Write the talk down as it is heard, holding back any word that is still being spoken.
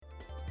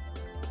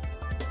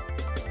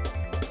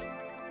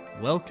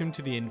Welcome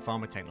to the In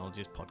Pharma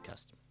Technologies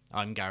podcast.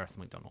 I'm Gareth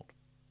McDonald.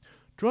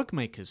 Drug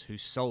makers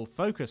whose sole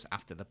focus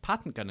after the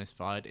patent gun is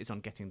fired is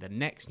on getting the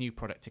next new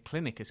product to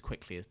clinic as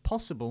quickly as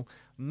possible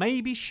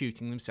may be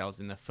shooting themselves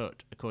in the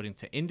foot, according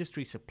to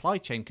industry supply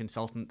chain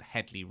consultant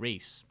Hedley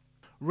Rees.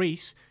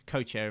 Rees,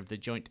 co-chair of the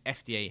joint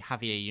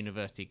FDA-Javier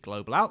University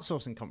Global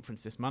Outsourcing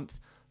Conference this month,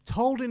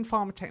 told In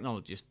Pharma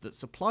Technologies that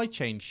supply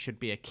chain should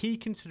be a key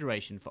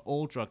consideration for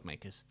all drug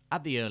makers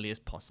at the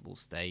earliest possible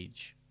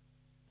stage.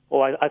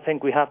 Well, I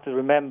think we have to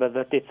remember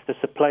that it's the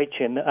supply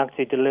chain that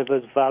actually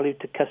delivers value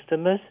to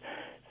customers.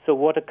 So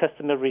what a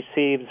customer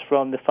receives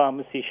from the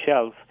pharmacy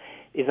shelf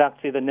is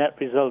actually the net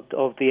result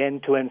of the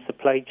end-to-end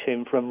supply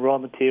chain from raw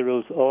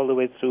materials all the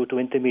way through to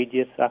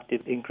intermediates,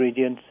 active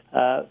ingredients,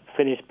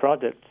 finished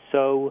products.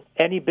 So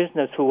any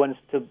business who wants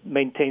to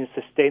maintain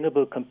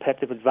sustainable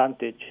competitive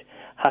advantage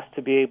has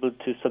to be able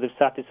to sort of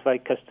satisfy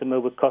customer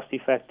with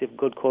cost-effective,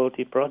 good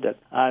quality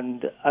product.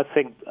 And I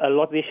think a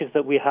lot of the issues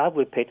that we have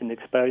with patent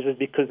expiries is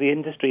because the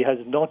industry has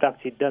not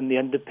actually done the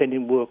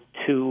underpinning work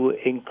to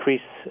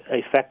increase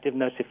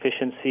effectiveness,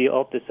 efficiency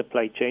of the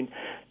supply chain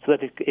so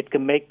that it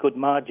can make good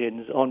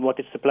margins on what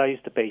it supplies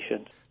to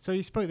patients. So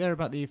you spoke there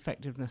about the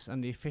effectiveness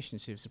and the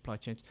efficiency of supply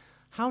chains.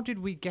 How did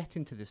we get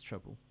into this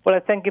trouble? Well,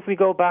 I think if we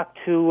go back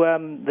to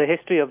the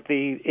history of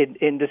the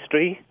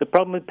industry, the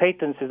problem with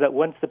patents is that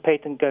once the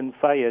patent gun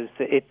fires,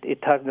 it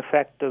has an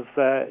effect of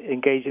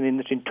engaging the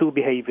industry in two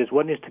behaviors.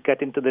 One is to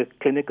get into the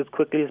clinic as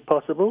quickly as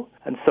possible,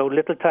 and so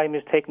little time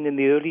is taken in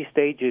the early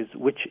stages,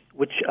 which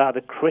are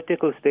the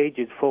critical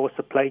stages for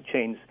supply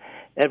chains.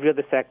 Every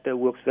other sector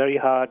works very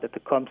hard at the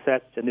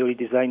concept and early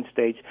design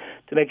stage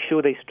to make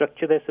sure they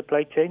structure their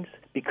supply chains.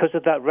 Because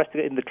of that, rest of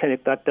it in the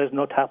clinic, that does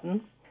not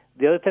happen.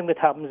 The other thing that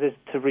happens is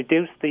to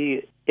reduce the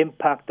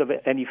impact of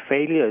any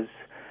failures,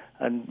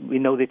 and we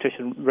know the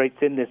attrition rates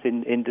in this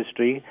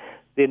industry.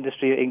 The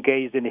industry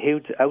engaged in a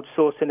huge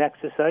outsourcing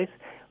exercise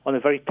on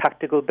a very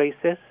tactical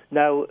basis.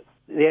 Now,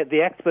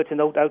 the experts in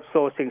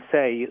outsourcing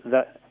say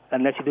that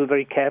unless you do it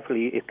very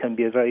carefully, it can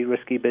be a very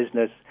risky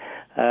business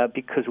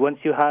because once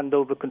you hand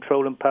over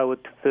control and power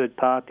to third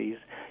parties,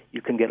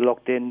 you can get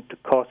locked into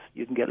costs,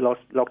 you can get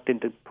locked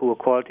into poor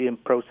quality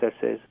and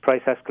processes,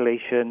 price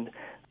escalation,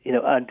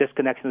 and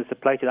disconnection of the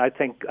supply chain. I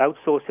think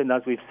outsourcing,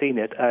 as we've seen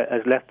it,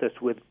 has left us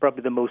with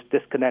probably the most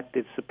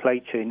disconnected supply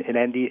chain in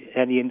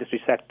any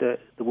industry sector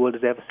the world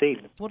has ever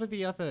seen. What are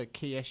the other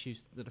key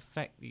issues that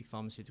affect the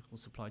pharmaceutical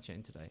supply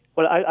chain today?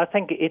 Well, I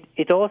think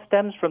it all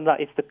stems from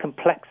that. It's the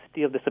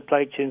complexity of the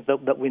supply chains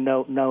that we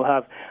now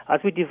have.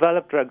 As we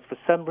develop drugs, for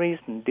some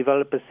reason,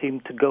 developers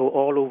seem to go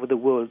all over the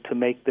world to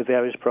make the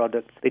various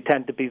products. They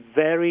tend to be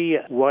very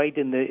wide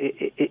in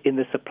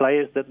the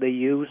suppliers that they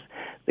use.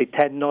 They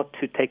tend not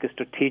to take a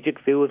strategic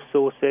view of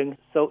sourcing.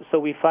 So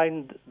we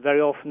find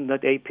very often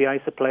that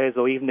API suppliers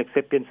or even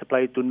excipient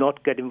suppliers do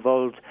not get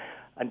involved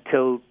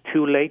until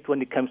too late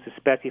when it comes to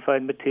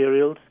specified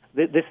materials.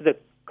 This is a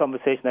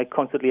conversation I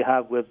constantly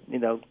have with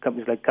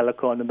companies like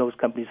Calicorn and those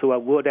companies who are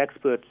world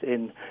experts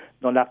in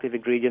non-active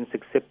ingredients,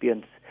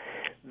 excipients.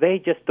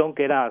 They just don't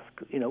get asked,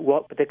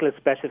 what particular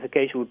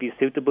specification would be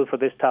suitable for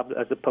this tablet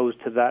as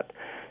opposed to that.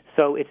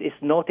 So it's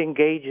not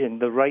engaging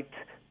the right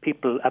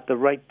people at the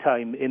right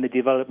time in the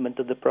development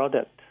of the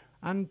product.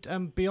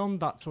 And beyond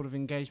that sort of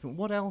engagement,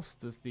 what else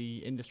does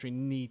the industry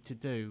need to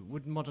do?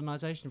 Would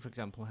modernisation, for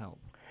example, help?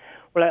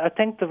 Well, I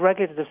think the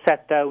regulators have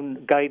set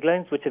down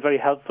guidelines, which are very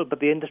helpful, but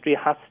the industry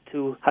has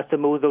to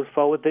move those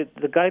forward.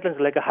 The guidelines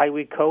are like a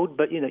highway code,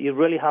 but you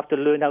really have to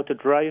learn how to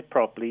drive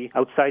properly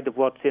outside of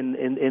what's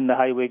in the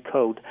highway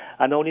code,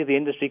 and only the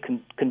industry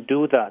can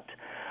do that.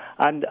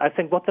 And I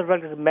think what the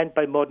regulators meant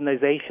by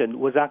modernization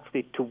was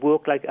actually to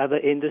work like other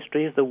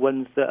industries, the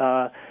ones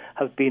that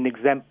have been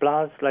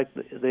exemplars, like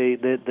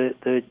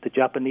the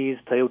Japanese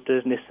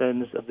Toyotas,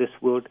 Nissans of this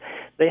world.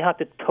 They had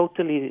to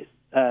totally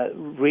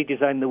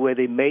redesign the way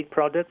they made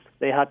products.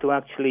 They had to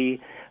actually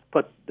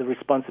put the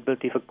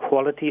responsibility for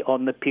quality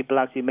on the people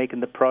actually making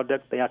the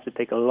product. They had to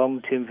take a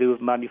long-term view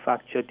of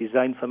manufacture,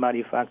 design for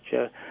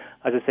manufacture,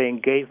 as I say,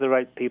 engage the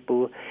right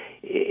people.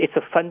 It's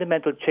a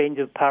fundamental change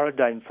of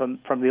paradigm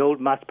from the old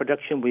mass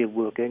production way of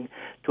working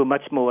to a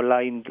much more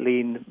aligned,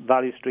 lean,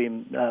 value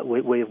stream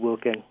way of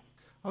working.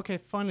 Okay,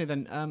 finally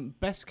then,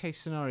 best case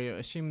scenario,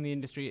 assuming the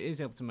industry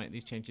is able to make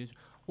these changes,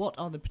 what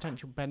are the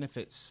potential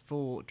benefits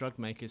for drug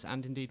makers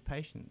and indeed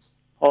patients?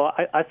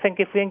 I think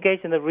if we engage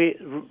in the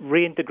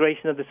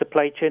reintegration of the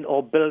supply chain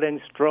or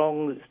building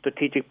strong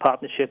strategic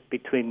partnership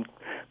between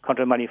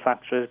contract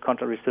manufacturers,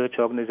 contract research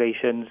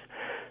organizations,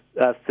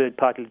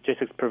 third-party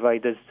logistics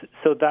providers,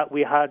 so that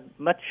we had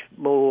much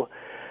more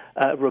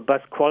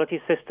robust quality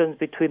systems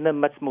between them,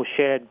 much more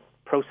shared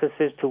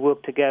processes to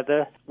work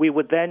together, we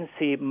would then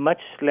see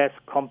much less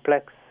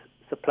complex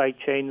supply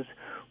chains.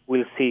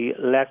 We'll see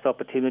less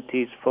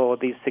opportunities for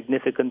these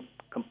significant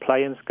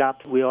compliance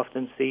gaps we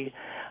often see,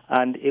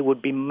 and it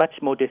would be much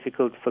more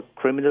difficult for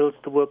criminals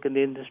to work in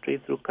the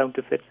industry through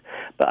counterfeits.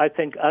 But I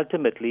think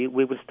ultimately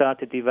we will start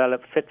to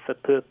develop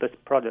fit-for-purpose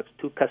products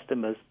to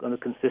customers on a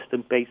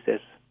consistent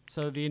basis.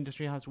 So the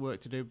industry has work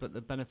to do, but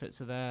the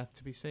benefits are there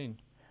to be seen?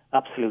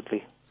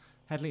 Absolutely.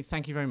 Hedley,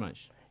 thank you very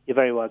much. You're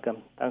very welcome.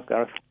 Thanks,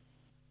 Gareth.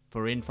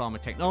 For In Pharma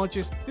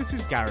Technologists, this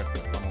is Gareth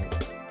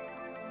McDonald.